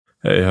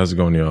Hey, how's it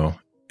going, y'all?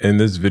 In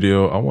this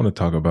video, I want to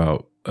talk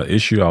about an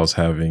issue I was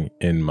having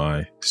in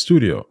my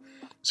studio.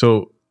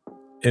 So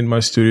in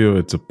my studio,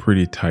 it's a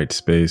pretty tight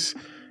space,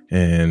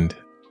 and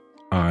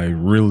I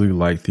really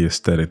like the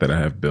aesthetic that I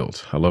have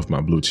built. I love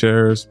my blue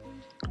chairs.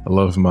 I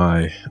love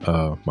my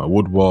my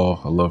wood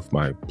wall. I love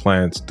my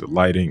plants, the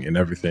lighting, and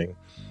everything.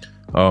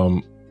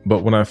 But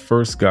when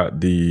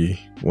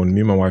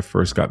me and my wife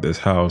first got this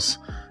house,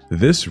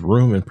 this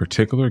room in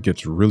particular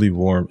gets really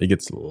warm. It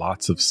gets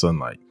lots of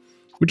sunlight,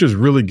 which is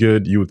really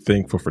good. You would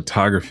think for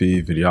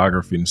photography,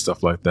 videography, and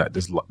stuff like that.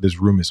 This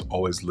room is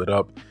always lit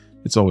up.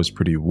 It's always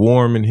pretty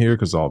warm in here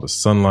because all the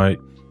sunlight.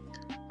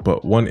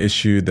 But one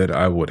issue that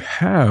I would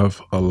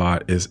have a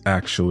lot is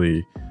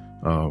actually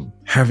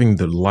having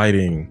the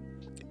lighting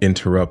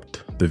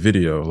interrupt the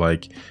video.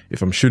 Like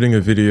if I'm shooting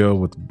a video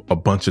with a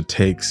bunch of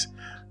takes,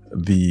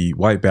 the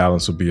white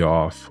balance will be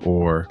off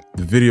or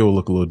the video will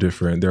look a little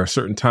different. There are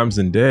certain times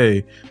in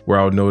day where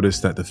I'll notice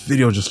that the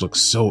video just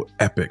looks so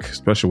epic,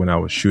 especially when I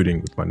was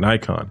shooting with my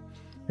Nikon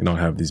and I'll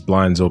have these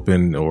blinds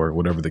open or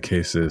whatever the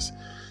case is.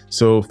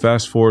 So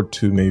fast forward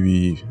to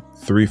maybe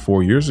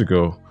 3-4 years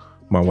ago,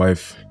 my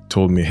wife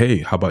told me, hey,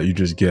 how about you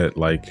just get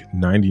like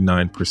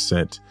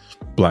 99%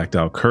 blacked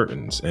out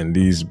curtains, and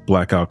these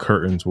blackout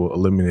curtains will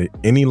eliminate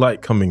any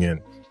light coming in.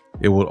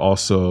 It will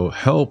also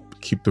help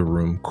keep the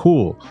room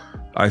cool.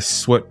 I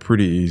sweat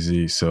pretty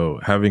easy, so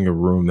having a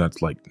room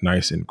that's like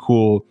nice and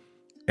cool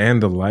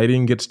and the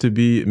lighting gets to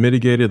be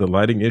mitigated, the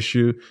lighting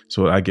issue,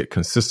 so I get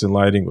consistent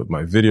lighting with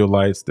my video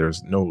lights.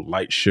 There's no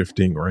light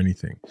shifting or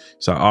anything.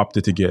 So I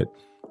opted to get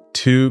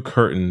 2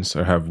 curtains.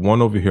 I have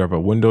one over here, I have a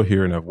window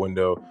here and I have a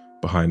window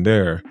behind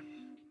there,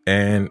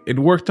 and it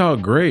worked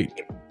out great.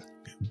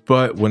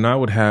 But when I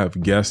would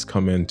have guests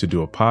come in to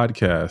do a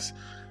podcast,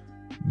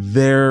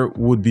 there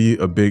would be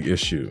a big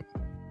issue.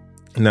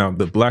 Now,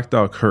 the blacked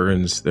out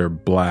curtains, they're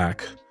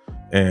black.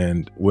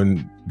 And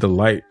when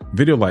the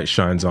video light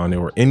shines on it,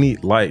 or any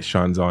light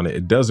shines on it,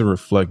 it doesn't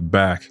reflect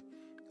back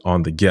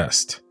on the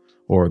guest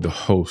or the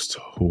host,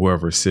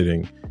 whoever's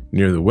sitting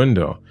near the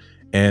window.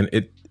 And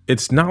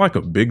it's not like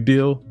a big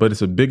deal, but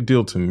it's a big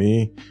deal to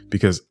me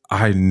because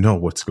I know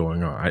what's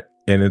going on.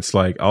 And it's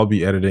like, I'll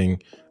be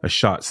editing a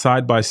shot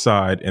side by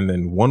side, and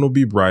then one will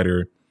be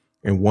brighter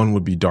and one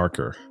would be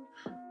darker.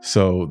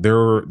 So there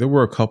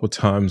were a couple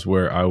times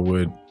where I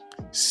would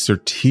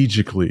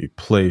strategically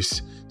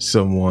place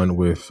someone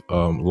with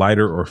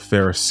lighter or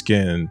fair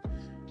skin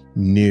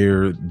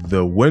near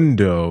the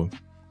window.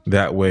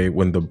 That way,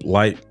 when the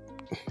blacked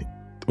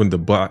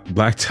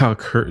out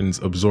curtains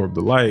absorb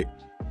the light,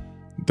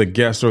 the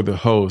guest or the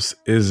host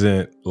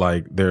isn't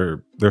like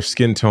their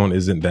skin tone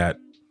isn't that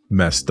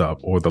messed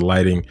up, or the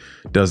lighting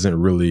doesn't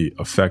really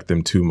affect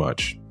them too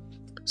much.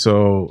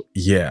 So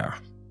yeah,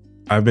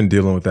 I've been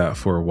dealing with that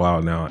for a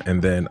while now,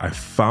 and then I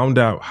found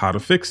out how to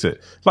fix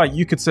it. Like,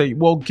 you could say,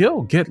 well,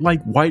 Gil, get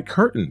like white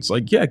curtains.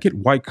 Like, yeah, get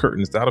white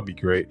curtains. That'll be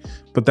great.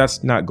 But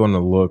that's not going to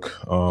look,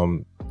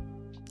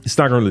 it's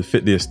not going to really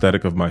fit the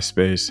aesthetic of my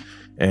space.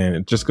 And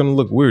it's just going to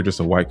look weird. Just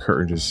a white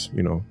curtain, just,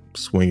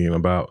 swinging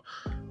about.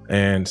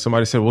 And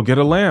somebody said, well, get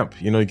a lamp.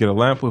 You get a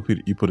lamp,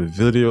 you put a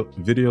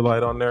video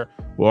light on there.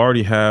 We'll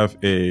already have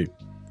a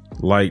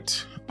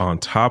light on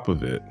top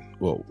of it.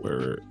 Well,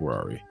 where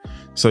are we?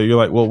 So you're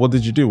like, well, what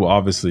did you do? Well,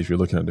 obviously, if you're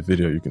looking at the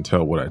video, you can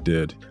tell what I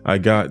did. I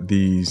got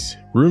these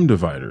room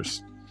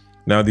dividers.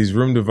 Now, these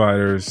room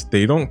dividers,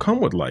 they don't come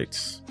with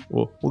lights.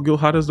 Well, Gil,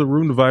 how does the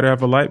room divider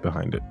have a light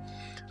behind it?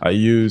 I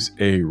use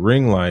a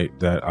ring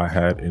light that I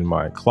had in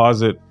my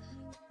closet,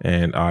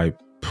 and I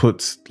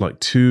put like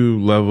 2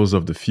 levels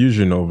of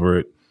diffusion over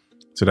it.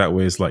 So that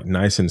way it's like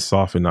nice and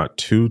soft and not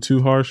too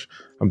harsh.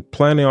 I'm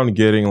planning on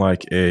getting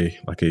like a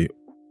what do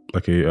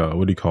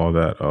you call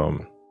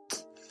that?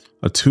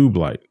 A tube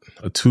light.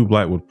 A tube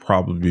light would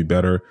probably be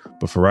better,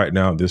 but for right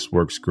now, this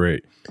works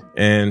great.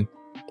 And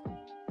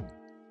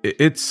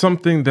it's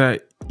something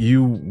that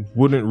you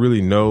wouldn't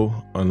really know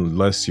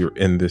unless you're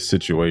in this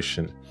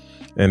situation.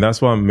 And that's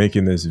why I'm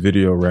making this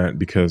video rant,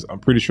 because I'm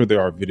pretty sure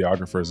there are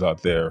videographers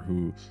out there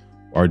who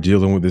are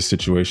dealing with this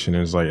situation.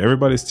 And it's like,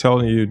 everybody's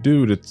telling you,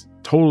 dude, it's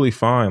totally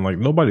fine. Like,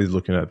 nobody's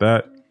looking at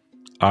that.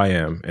 I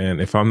am. And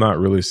if I'm not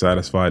really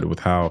satisfied with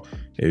how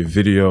a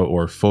video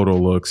or photo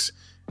looks,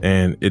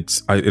 and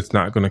it's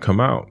not going to come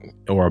out,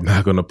 or I'm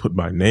not going to put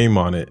my name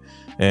on it.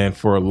 And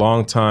for a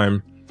long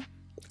time,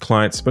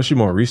 clients, especially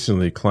more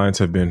recently, clients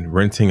have been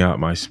renting out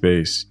my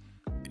space.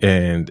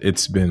 And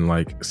it's been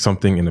like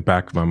something in the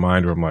back of my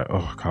mind where I'm like,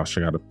 oh gosh,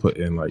 I got to put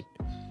in like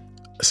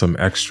some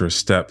extra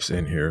steps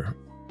in here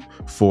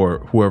for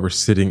whoever's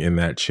sitting in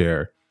that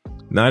chair.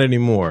 Not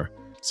anymore.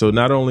 So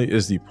not only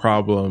is the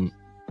problem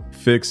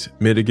fixed,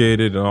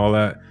 mitigated, and all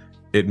that,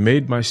 it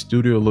made my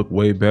studio look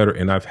way better.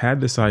 And I've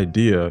had this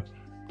idea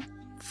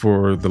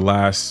for the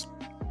last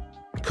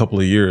couple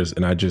of years,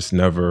 and I just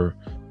never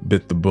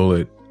bit the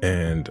bullet.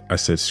 And I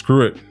said,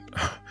 screw it.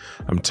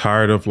 I'm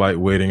tired of like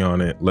waiting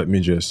on it. Let me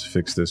just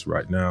fix this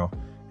right now.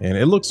 And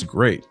it looks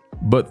great.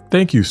 But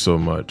thank you so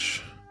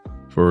much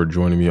for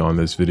joining me on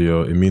this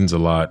video. It means a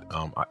lot.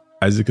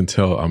 as you can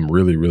tell, I'm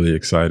really, really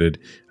excited.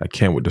 I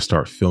can't wait to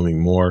start filming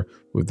more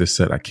with this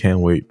set. I can't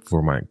wait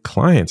for my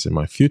clients and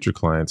my future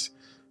clients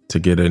to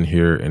get in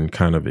here and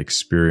kind of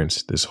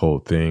experience this whole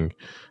thing.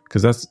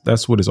 Because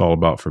that's what it's all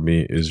about for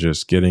me, is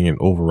just getting an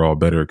overall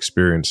better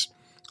experience,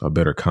 a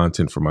better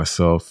content for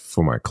myself,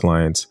 for my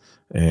clients.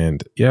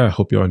 And yeah, I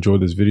hope y'all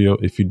enjoyed this video.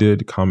 If you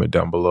did, comment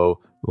down below,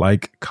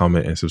 like,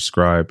 comment, and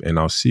subscribe, and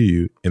I'll see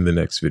you in the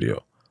next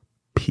video.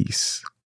 Peace.